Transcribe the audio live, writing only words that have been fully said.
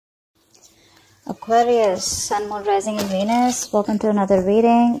Aquarius, Sun, Moon, Rising, and Venus. Welcome to another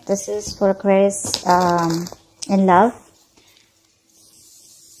reading. This is for Aquarius in love.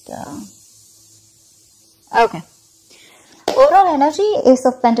 Okay. Overall energy, Ace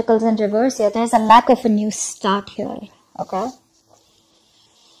of Pentacles in reverse here. There's a lack of a new start here. Okay.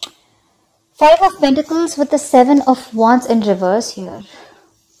 Five of Pentacles with the Seven of Wands in reverse here.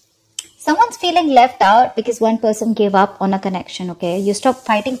 Someone's feeling left out because one person gave up on a connection, okay? You stopped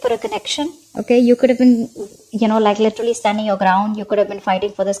fighting for a connection, okay? You could have been, you know, like literally standing your ground. You could have been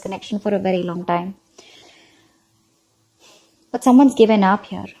fighting for this connection for a very long time. But someone's given up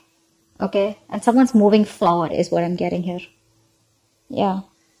here, okay? And someone's moving forward is what I'm getting here. Yeah.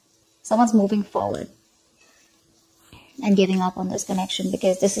 Someone's moving forward and giving up on this connection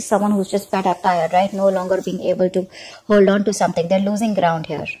because this is someone who's just fed up, tired, right? No longer being able to hold on to something. They're losing ground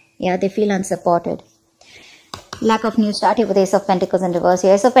here. Yeah, they feel unsupported. Lack of new start here with Ace of Pentacles in reverse.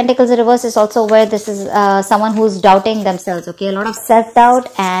 Ace of Pentacles in reverse is also where this is someone who's doubting themselves, okay? A lot of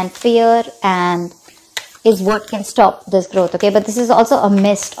self-doubt and fear and is what can stop this growth, okay? But this is also a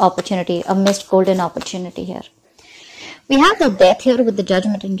missed opportunity, a missed golden opportunity here. We have the Death here with the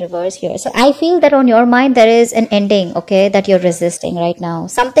Judgment in reverse here. So I feel that on your mind there is an ending, okay, that you're resisting right now.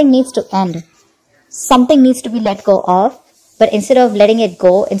 Something needs to end. Something needs to be let go of. But instead of letting it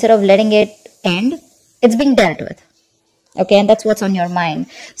go, instead of letting it end, it's being dealt with. Okay, and that's what's on your mind.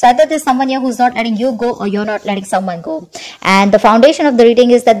 So either there's someone here who's not letting you go or you're not letting someone go. And the foundation of the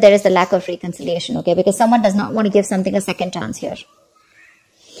reading is that there is a lack of reconciliation, okay? Because someone does not want to give something a second chance here.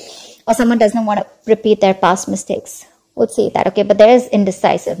 Or someone does not want to repeat their past mistakes. We'll see that, okay? But there is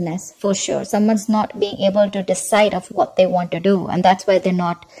indecisiveness, for sure. Someone's not being able to decide of what they want to do. And that's why they're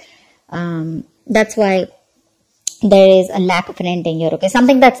not, that's why there is a lack of an ending here, okay?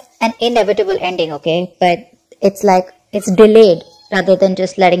 Something that's an inevitable ending, okay? But it's like, it's delayed rather than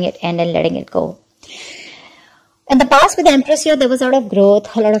just letting it end and letting it go. In the past with the Empress here, there was a lot of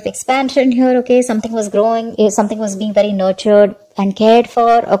growth, a lot of expansion here, okay? Something was growing, something was being very nurtured and cared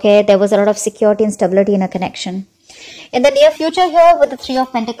for, okay? There was a lot of security and stability in a connection. In the near future here, with the Three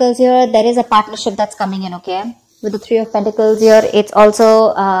of Pentacles here, there is a partnership that's coming in, okay? With the Three of Pentacles here, it's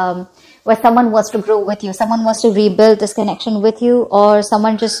also where someone wants to grow with you. Someone wants to rebuild this connection with you, or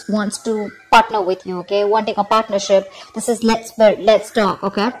someone just wants to partner with you, okay? Wanting a partnership. This is let's build, let's talk,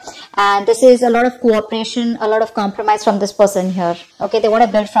 okay? And this is a lot of cooperation, a lot of compromise from this person here, okay? They want to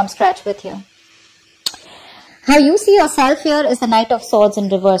build from scratch with you. How you see yourself here is the Knight of Swords in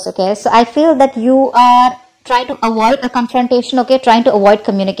reverse, okay? So I feel that you are trying to avoid a confrontation, okay? Trying to avoid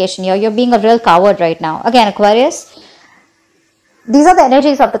communication here. You're being a real coward right now. Again, Aquarius, these are the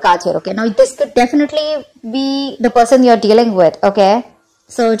energies of the cards here, okay? Now, this could definitely be the person you're dealing with, okay?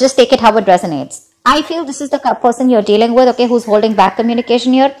 So, just take it how it resonates. I feel this is the person you're dealing with, okay, who's holding back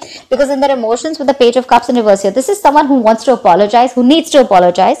communication here. Because in their emotions with the Page of Cups in reverse here, this is someone who wants to apologize, who needs to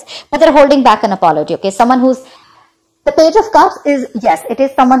apologize, but they're holding back an apology, okay? Someone who's... The Page of Cups is, yes, it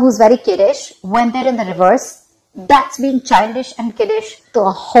is someone who's very kiddish. When they're in the reverse, that's being childish and kiddish to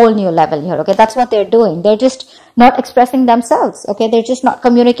a whole new level here, okay? That's what they're doing. They're just not expressing themselves, okay? They're just not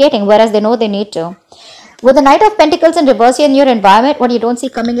communicating, whereas they know they need to. With the Knight of Pentacles in reverse here in your environment, what you don't see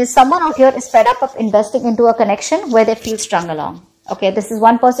coming is someone out here is fed up of investing into a connection where they feel strung along. Okay, this is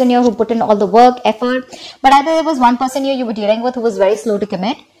one person here who put in all the work, effort, but either there was one person here you were dealing with who was very slow to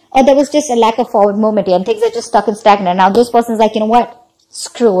commit, or there was just a lack of forward movement here and things are just stuck and stagnant. Now this person's like, you know what?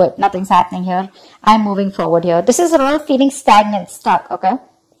 Screw it. Nothing's happening here. I'm moving forward here. This is a lot of feeling stagnant, stuck, okay?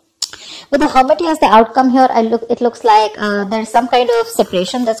 With the Hermit as the outcome here, it looks like there's some kind of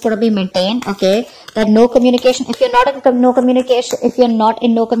separation that's going to be maintained, okay? That no communication. If you're not in no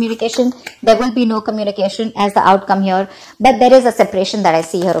communication, there will be no communication as the outcome here. But there is a separation that I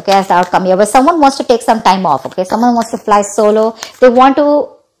see here, okay, as the outcome here. But someone wants to take some time off, okay? Someone wants to fly solo. They want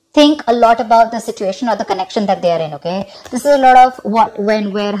to think a lot about the situation or the connection that they are in, okay? This is a lot of what,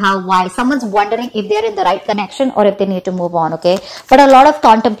 when, where, how, why. Someone's wondering if they're in the right connection or if they need to move on, okay? But a lot of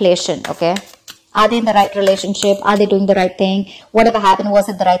contemplation, okay? Are they in the right relationship? Are they doing the right thing? Whatever happened, was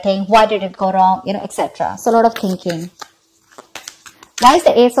it the right thing? Why did it go wrong? You know, etc. So a lot of thinking. Why is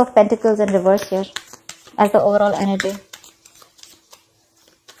the Ace of Pentacles in reverse here as the overall energy?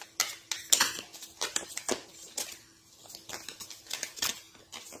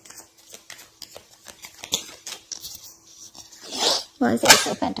 Why is the Ace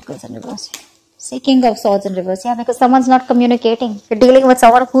of Pentacles in reverse? See, King of Swords in reverse. Yeah, because someone's not communicating. You're dealing with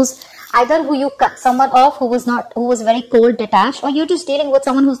someone who's either who you cut someone off who was very cold, detached, or you're just dealing with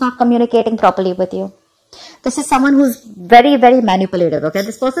someone who's not communicating properly with you. This is someone who's very, very manipulative, okay?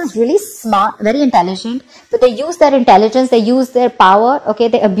 This person is really smart, very intelligent, but they use their intelligence, they use their power, okay?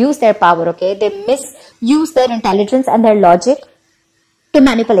 They abuse their power, okay? They misuse their intelligence and their logic to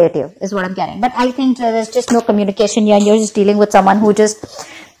manipulate you, is what I'm getting. But I think there's just no communication here, and you're just dealing with someone who just,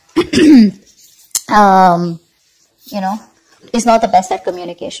 you know, is not the best at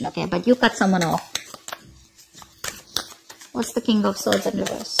communication, okay? But you cut someone off. What's the King of Swords in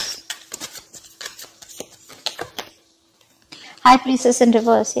reverse? High Priestess in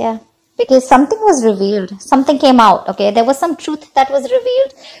reverse, yeah. Because something was revealed. Something came out, okay? There was some truth that was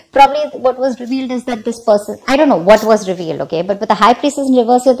revealed. Probably what was revealed is that this person, I don't know what was revealed, okay? But with the High Priestess in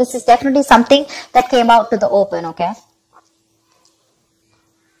reverse here, this is definitely something that came out to the open, okay?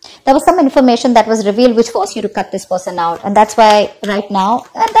 There was some information that was revealed which forced you to cut this person out. And that's why right now,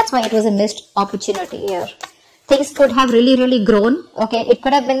 and that's why it was a missed opportunity here. Things could have really, really grown, okay? It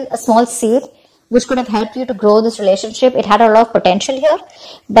could have been a small seed which could have helped you to grow this relationship. It had a lot of potential here,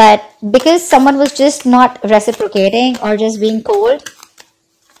 but because someone was just not reciprocating or just being cold,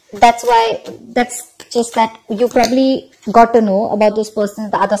 that's why, that's just that you probably got to know about this person,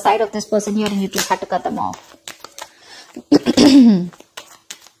 the other side of this person here, and you just had to cut them off.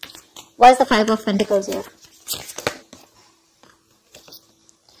 Why is the Five of Pentacles here?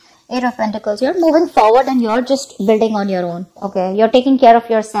 Eight of Pentacles. You're moving forward and you're just building on your own. Okay, you're taking care of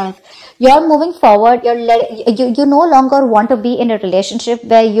yourself. You're moving forward. You no longer want to be in a relationship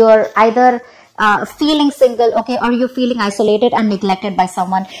where you're either feeling single, okay, or you're feeling isolated and neglected by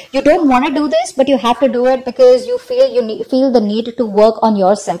someone. You don't want to do this, but you have to do it because you feel the need to work on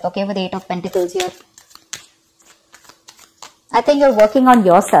yourself. Okay, with the Eight of Pentacles here. I think you're working on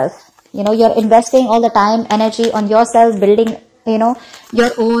yourself. You know, you're investing all the time, energy on yourself, building, you know, your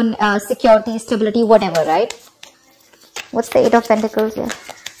own security, stability, whatever, right? What's the Eight of Pentacles here?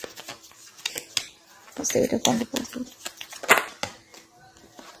 What's the Eight of Pentacles here?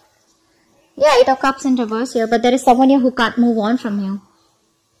 Yeah, Eight of Cups in reverse here, but there is someone here who can't move on from you.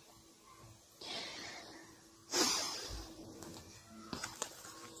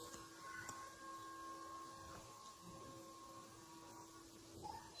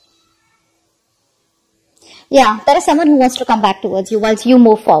 Yeah, there is someone who wants to come back towards you whilst you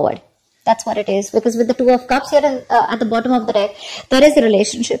move forward. That's what it is. Because with the Two of Cups here at the bottom of the deck, there is a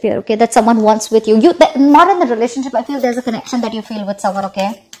relationship here, okay, that someone wants with you. Not in the relationship, I feel there's a connection that you feel with someone,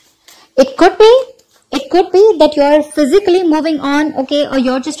 okay. It could be that you're physically moving on, okay, or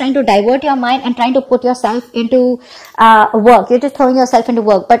you're just trying to divert your mind and trying to put yourself into work. You're just throwing yourself into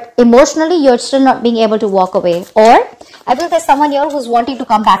work, but emotionally you're still not being able to walk away. Or I feel there's someone here who's wanting to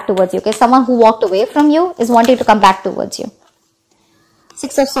come back towards you, okay. Someone who walked away from you is wanting to come back towards you.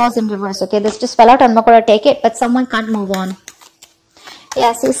 Six of Swords in reverse, okay. This just fell out. I'm not going to take it, but someone can't move on.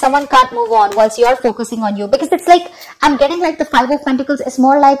 Yeah, see, someone can't move on whilst you're focusing on you. Because it's like, I'm getting like the Five of Pentacles is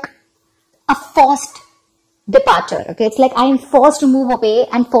more like a forced departure, okay. It's like I am forced to move away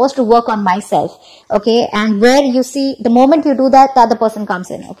and forced to work on myself, okay. And where you see, the moment you do that, the other person comes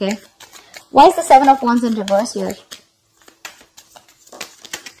in, okay. Why is the Seven of Wands in reverse here?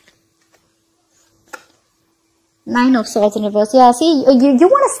 Nine of Swords in reverse. Yeah, see, you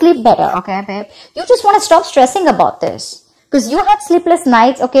want to sleep better, okay, babe. You just want to stop stressing about this. Because you have sleepless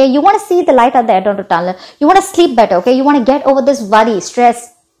nights, okay. You want to see the light at the end of the tunnel. You want to sleep better, okay. You want to get over this worry,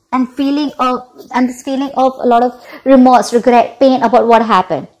 stress, and this feeling of a lot of remorse, regret, pain about what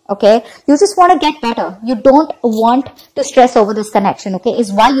happened, okay. You just want to get better. You don't want to stress over this connection, okay.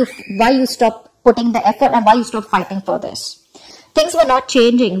 Is why you stop putting the effort and why you stop fighting for this. Things were not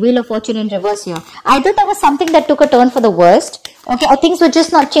changing. Wheel of Fortune in reverse here. Either there was something that took a turn for the worst, okay, or things were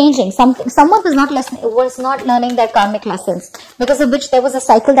just not changing. Someone was not learning their karmic lessons, because of which there was a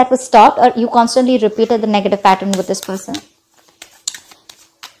cycle that was stopped, or you constantly repeated the negative pattern with this person.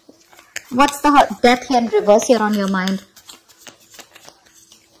 What's the Death here in reverse here on your mind?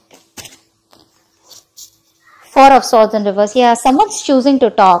 Four of Swords in reverse. Yeah, someone's choosing to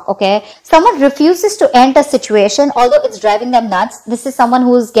talk, okay. Someone refuses to end a situation, although it's driving them nuts. This is someone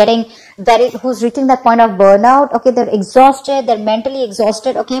who's who's reaching that point of burnout, okay. They're exhausted, they're mentally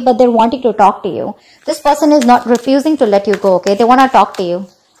exhausted, okay, but they're wanting to talk to you. This person is not refusing to let you go, okay. They want to talk to you.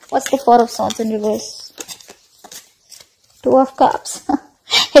 What's the Four of Swords in reverse? Two of Cups.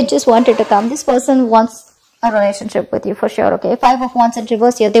 It just wanted to come. This person wants a relationship with you for sure, okay. Five of Wands in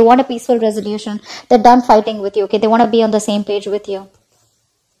reverse here. They want a peaceful resolution. They're done fighting with you, okay. They want to be on the same page with you.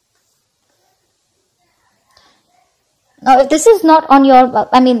 Now, if this is not on your,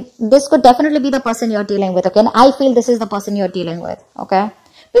 I mean, this could definitely be the person you're dealing with, okay. And I feel this is the person you're dealing with, okay.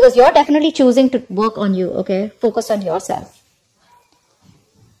 Because you're definitely choosing to work on you, okay. Focus on yourself.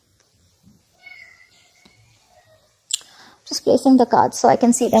 Just placing the cards so I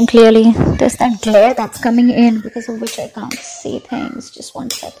can see them clearly. There's that glare that's coming in because of which I can't see things. Just one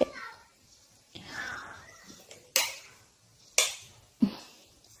second.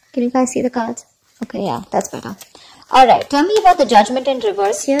 Can you guys see the cards? Okay, yeah, that's better. Alright, tell me about the Judgment in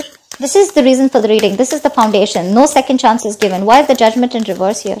reverse here. This is the reason for the reading. This is the foundation. No second chance is given. Why is the Judgment in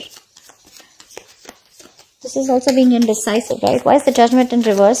reverse here? This is also being indecisive, right? Why is the Judgment in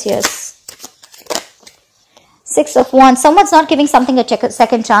reverse here? 6 of Wands. Someone's not giving something a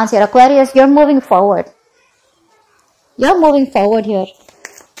second chance here. Aquarius, you're moving forward. You're moving forward here.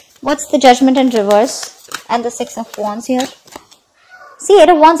 What's the Judgment in reverse? And the 6 of Wands here. See, 8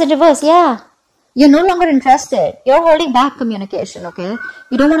 of Wands in reverse. Yeah. You're no longer interested. You're holding back communication, okay?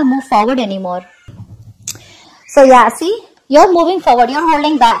 You don't want to move forward anymore. So yeah, see? You're moving forward. You're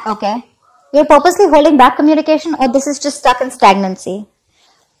holding back, okay? You're purposely holding back communication, or this is just stuck in stagnancy.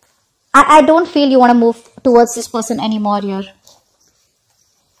 I don't feel you want to move towards this person anymore here.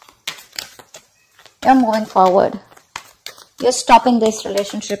 You're moving forward. You're stopping this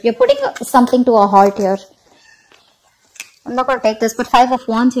relationship. You're putting something to a halt here. I'm not going to take this, but 5 of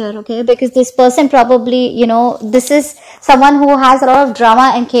Wands here, okay? Because this person probably, you know, this is someone who has a lot of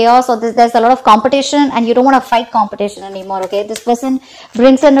drama and chaos, or there's a lot of competition, and you don't want to fight competition anymore, okay? This person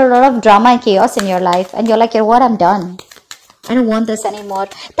brings in a lot of drama and chaos in your life, and you're like, you know what, I'm done. I don't want this anymore.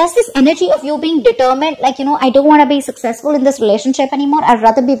 That's this energy of you being determined, like, you know, I don't want to be successful in this relationship anymore. I'd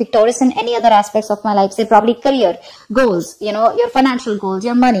rather be victorious in any other aspects of my life. Say probably career, goals, you know, your financial goals,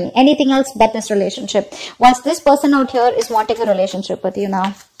 your money, anything else but this relationship. Whilst this person out here is wanting a relationship with you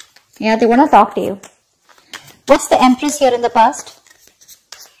now. Yeah, they want to talk to you. What's the Empress here in the past?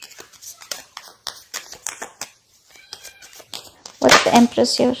 What's the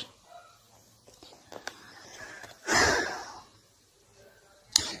Empress here?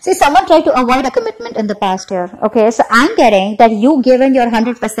 See, someone tried to avoid a commitment in the past here, okay? So I'm getting that you given your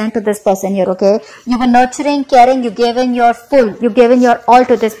 100% to this person here, okay? You were nurturing, caring, you given your full, you given your all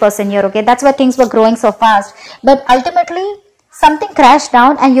to this person here, okay? That's why things were growing so fast. But ultimately, something crashed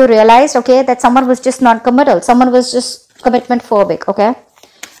down and you realized, okay, that someone was just not committal. Someone was just commitment phobic, okay?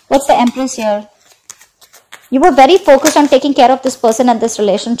 What's the Empress here? You were very focused on taking care of this person and this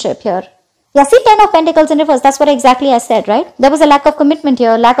relationship here. Yeah, see 10 of Pentacles in reverse. That's what exactly I said, right? There was a lack of commitment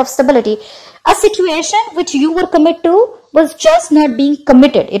here, lack of stability. A situation which you were committed to was just not being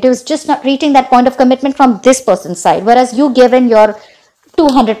committed. It was just not reaching that point of commitment from this person's side. Whereas you given your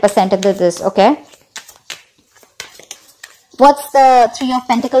 200% into this, okay? What's the 3 of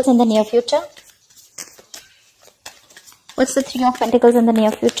Pentacles in the near future? What's the 3 of Pentacles in the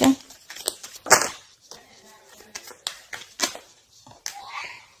near future?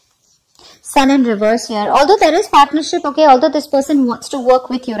 Sun in reverse here. Although there is partnership, okay, although this person wants to work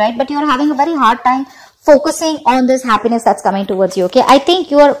with you, right? But you're having a very hard time focusing on this happiness that's coming towards you, okay? I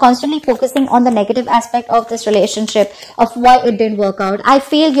think you are constantly focusing on the negative aspect of this relationship, of why it didn't work out. I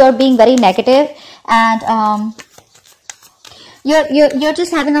feel you're being very negative and you're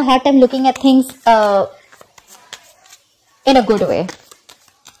just having a hard time looking at things in a good way.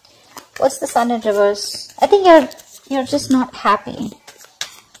 What's the Sun in reverse? I think you're just not happy.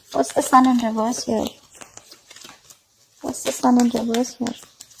 What's the Sun in reverse here? What's the Sun in reverse here?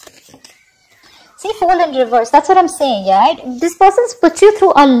 See, Fool in reverse. That's what I'm saying, yeah, right? This person's put you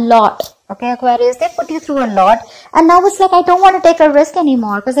through a lot, okay, Aquarius? They put you through a lot. And now it's like, I don't want to take a risk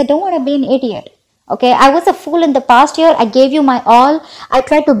anymore because I don't want to be an idiot, okay? I was a fool in the past year. I gave you my all. I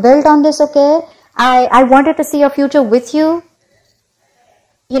tried to build on this, okay? I wanted to see a future with you,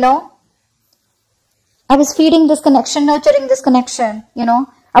 you know? I was feeding this connection, nurturing this connection, you know?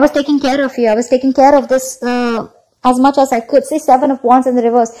 I was taking care of you. I was taking care of this as much as I could. See, 7 of Wands in the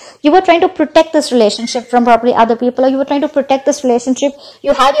reverse. You were trying to protect this relationship from probably other people, or you were trying to protect this relationship.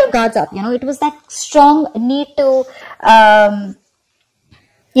 You had your guards up, you know. It was that strong need to,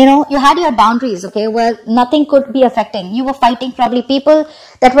 you know, you had your boundaries, okay, where nothing could be affecting. You were fighting probably people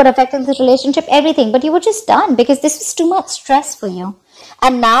that were affecting this relationship, everything. But you were just done because this was too much stress for you.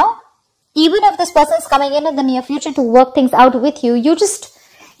 And now, even if this person is coming in the near future to work things out with you, you just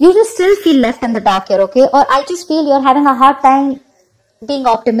still feel left in the dark here, okay? Or I just feel you're having a hard time being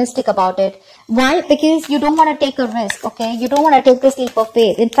optimistic about it. Why? Because you don't want to take a risk, okay? You don't want to take this leap of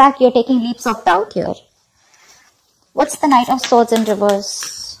faith. In fact, you're taking leaps of doubt here. What's the Knight of Swords in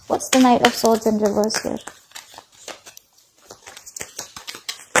reverse? What's the Knight of Swords in reverse here?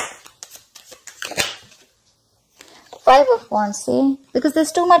 Five of Wands, see? Because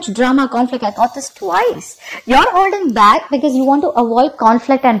there's too much drama, conflict. I thought this twice. You're holding back because you want to avoid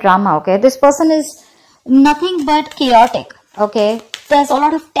conflict and drama, okay? This person is nothing but chaotic, okay? There's a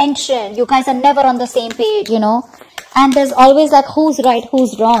lot of tension. You guys are never on the same page, you know? And there's always like who's right,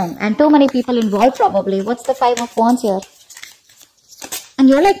 who's wrong, and too many people involved probably. What's the 5 of Wands here? And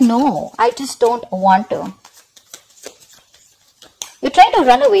you're like, no, I just don't want to. You're trying to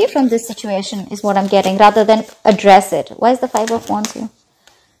run away from this situation is what I'm getting, rather than address it. Why is the 5 of Wands here?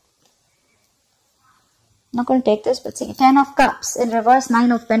 Not going to take this, but see, 10 of Cups in reverse,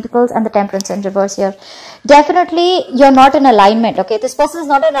 9 of Pentacles, and the Temperance in reverse here. Definitely, you're not in alignment, okay? This person is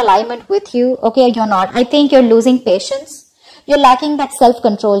not in alignment with you, okay? You're not. I think you're losing patience. You're lacking that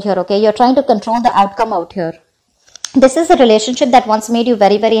self-control here, okay? You're trying to control the outcome out here. This is a relationship that once made you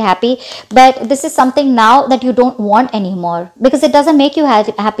very, very happy, but this is something now that you don't want anymore because it doesn't make you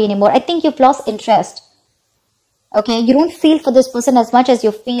happy anymore. I think you've lost interest, okay? You don't feel for this person as much as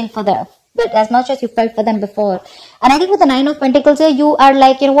you feel for them. But as much as you felt for them before. And I think with the 9 of Pentacles here, you are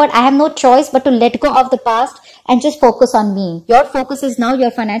like, you know what, I have no choice but to let go of the past and just focus on me. Your focus is now your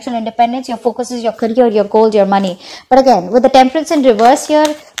financial independence. Your focus is your career, your goals, your money. But again, with the Temperance in reverse here,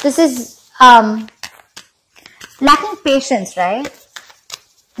 this is lacking patience, right?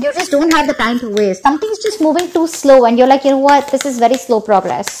 You just don't have the time to waste. Something's just moving too slow and you're like, you know what, this is very slow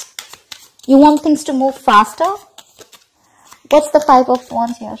progress. You want things to move faster? What's the 5 of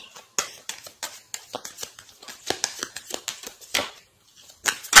Wands here?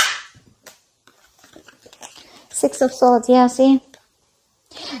 Six of Swords, yeah, see?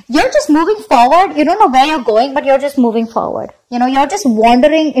 You're just moving forward. You don't know where you're going, but you're just moving forward. You know, you're just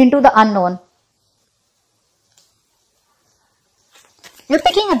wandering into the unknown. You're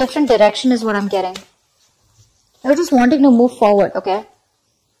picking a different direction is what I'm getting. You're just wanting to move forward, okay?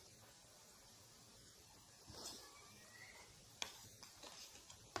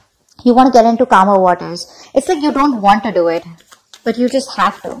 You want to get into calmer waters. It's like you don't want to do it, but you just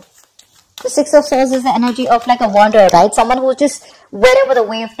have to. The 6 of Swords is the energy of like a wanderer, right? Someone who just, wherever the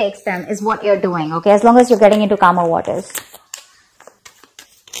wave takes them is what you're doing, okay? As long as you're getting into calmer waters.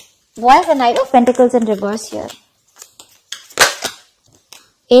 Why is the Knight of Pentacles in reverse here?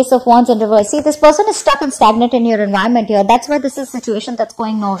 Ace of Wands in reverse. See, this person is stuck and stagnant in your environment here. That's why this is a situation that's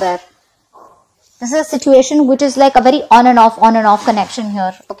going nowhere. This is a situation which is like a very on and off connection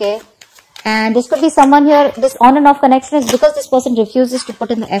here, okay? And this could be someone here, this on and off connection is because this person refuses to put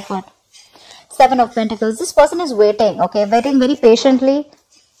in the effort. 7 of Pentacles. This person is waiting, okay? Waiting very patiently.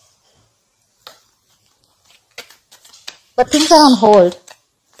 But things are on hold.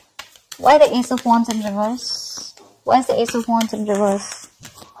 Why the Ace of Wands in reverse? Why is the Ace of Wands in reverse?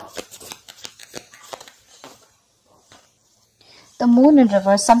 The Moon in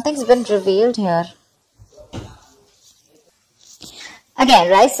reverse. Something's been revealed here.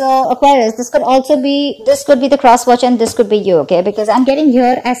 Again, right? So, Aquarius, this could also be, this could be the cross watch and this could be you, okay? Because I'm getting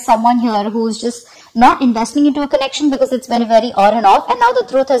here as someone here who's just not investing into a connection because it's very, very on and off. And now the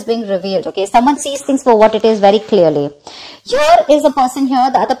truth has been revealed, okay? Someone sees things for what it is very clearly. Here is a person here,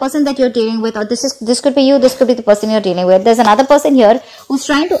 the other person that you're dealing with, or this could be you, this could be the person you're dealing with. There's another person here who's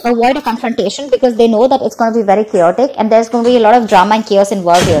trying to avoid a confrontation because they know that it's going to be very chaotic and there's going to be a lot of drama and chaos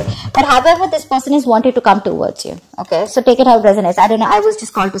involved here. But however, this person is wanting to come towards you, okay? So take it how it resonates. I don't know, I was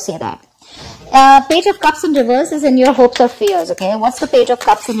just called to say that. Page of Cups in reverse is in your hopes or fears, okay? What's the Page of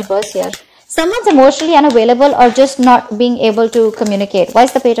Cups in reverse here? Someone's emotionally unavailable or just not being able to communicate. Why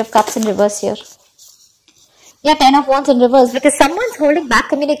is the Page of Cups in reverse here? Yeah, 10 of Wands in reverse. Because someone's holding back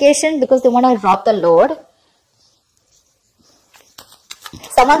communication because they want to drop the load.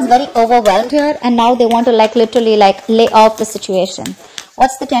 Someone's very overwhelmed here and now they want to like literally like lay off the situation.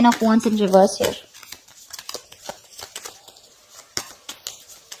 What's the 10 of Wands in reverse here?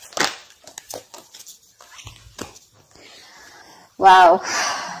 Wow.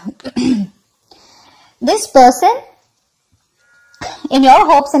 This person, in your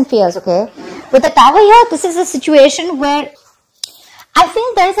hopes and fears, okay, with the Tower here, this is a situation where I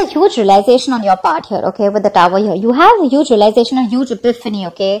feel there is a huge realization on your part here, okay, with the Tower here. You have a huge realization, a huge epiphany,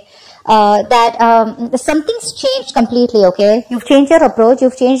 okay, that something's changed completely, okay. You've changed your approach,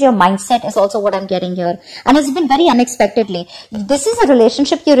 you've changed your mindset is also what I'm getting here. And it's been very unexpectedly. This is a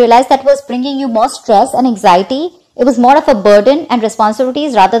relationship you realize that was bringing you more stress and anxiety. It was more of a burden and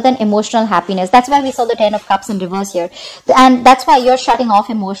responsibilities rather than emotional happiness. That's why we saw the 10 of Cups in reverse here. And that's why you're shutting off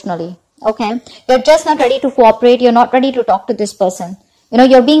emotionally. Okay. You're just not ready to cooperate. You're not ready to talk to this person. You know,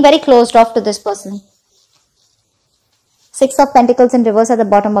 you're being very closed off to this person. 6 of Pentacles in reverse at the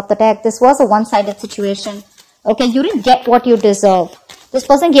bottom of the deck. This was a one-sided situation. Okay. You didn't get what you deserve. This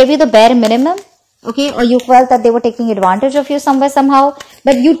person gave you the bare minimum. Okay, or you felt that they were taking advantage of you somewhere, somehow,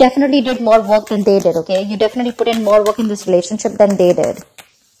 but you definitely did more work than they did, okay? You definitely put in more work in this relationship than they did.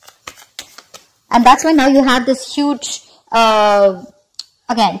 And that's why now you have this huge,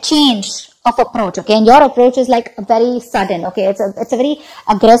 again, change of approach, okay? And your approach is like very sudden, okay? It's a very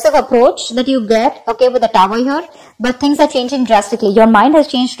aggressive approach that you get, okay, with the Tower here. But things are changing drastically. Your mind has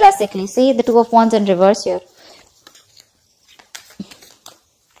changed drastically. See, the Two of Wands in reverse here.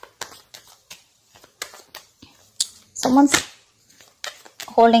 Someone's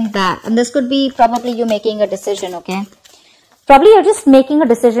holding back. And this could be probably you making a decision, okay? Probably you're just making a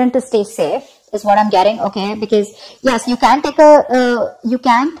decision to stay safe, is what I'm getting, okay? Because, yes, you can take a, you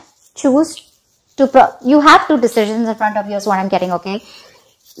can choose to, you have two decisions in front of you is what I'm getting, okay?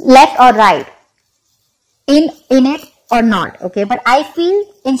 Left or right. In it or not, okay? But I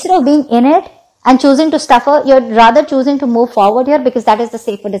feel instead of being in it and choosing to suffer, you're rather choosing to move forward here because that is the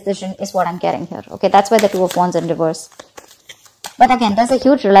safer decision is what I'm getting here, okay? That's why the Two of Wands in reverse. But again, there's a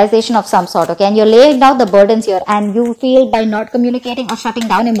huge realization of some sort, okay? And you're laying down the burdens here and you feel by not communicating or shutting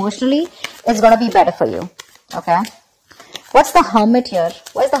down emotionally, it's going to be better for you, okay? What's the Hermit here?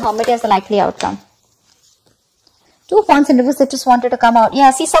 What is the Hermit as the likely outcome? Two of Wands in reverse that just wanted to come out. Yeah,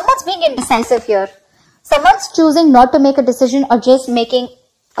 see, someone's being indecisive here. Someone's choosing not to make a decision or just making,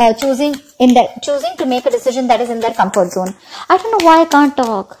 choosing to make a decision that is in their comfort zone. I don't know why I can't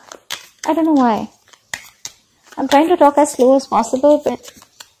talk. I don't know why. I'm trying to talk as slow as possible, but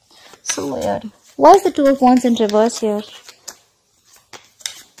so weird. Why is the Two of Wands in reverse here?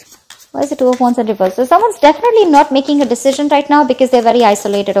 Why is the Two of Wands in reverse? So someone's definitely not making a decision right now because they're very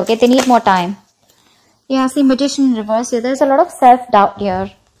isolated, okay? They need more time. Yeah, see, Magician in reverse here. There's a lot of self-doubt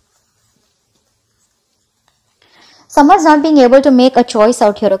here. Someone's not being able to make a choice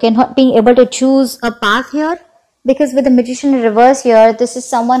out here, okay? Not being able to choose a path here. Because with the Magician in reverse here, this is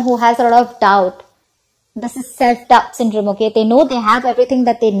someone who has a lot of doubt. This is self-doubt syndrome, okay? They know they have everything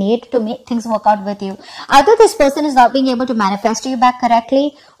that they need to make things work out with you. Either this person is not being able to manifest you back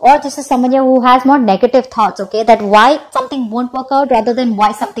correctly, or this is someone here who has more negative thoughts, okay? That why something won't work out rather than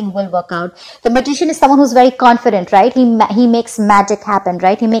why something will work out. The Magician is someone who's very confident, right? He makes magic happen,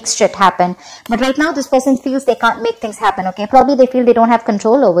 right? He makes shit happen. But right now, this person feels they can't make things happen, okay? Probably they feel they don't have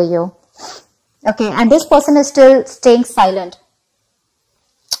control over you. Okay, and this person is still staying silent.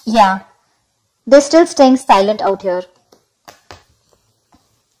 Yeah. They're still staying silent out here.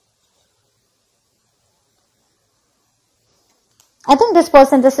 I think this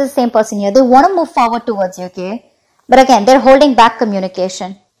is the same person here. They want to move forward towards you, okay? But again, they're holding back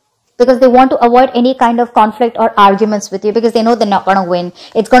communication. Because they want to avoid any kind of conflict or arguments with you. Because they know they're not going to win.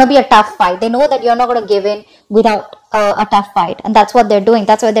 It's going to be a tough fight. They know that you're not going to give in without a tough fight. And that's what they're doing.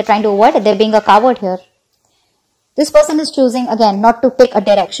 That's why they're trying to avoid it. They're being a coward here. This person is choosing, again, not to pick a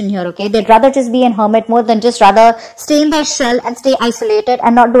direction here, okay? They'd rather just be in hermit mode than just rather stay in their shell and stay isolated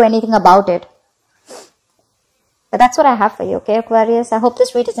and not do anything about it. But that's what I have for you, okay, Aquarius? I hope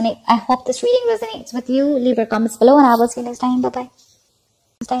this reading resonates with you. Leave your comments below and I will see you next time. Bye-bye.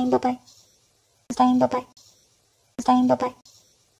 Next time, bye-bye. Next time, bye-bye. Next time, bye-bye.